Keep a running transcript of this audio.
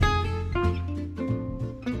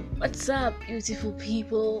What's up, beautiful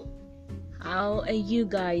people? How are you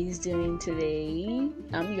guys doing today?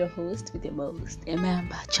 I'm your host with the most, Emma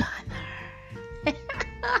Channel.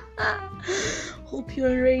 Hope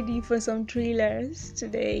you're ready for some thrillers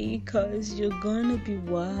today, because you're gonna be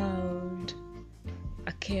wild.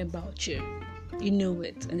 I care about you. You know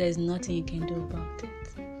it, and there's nothing you can do about it.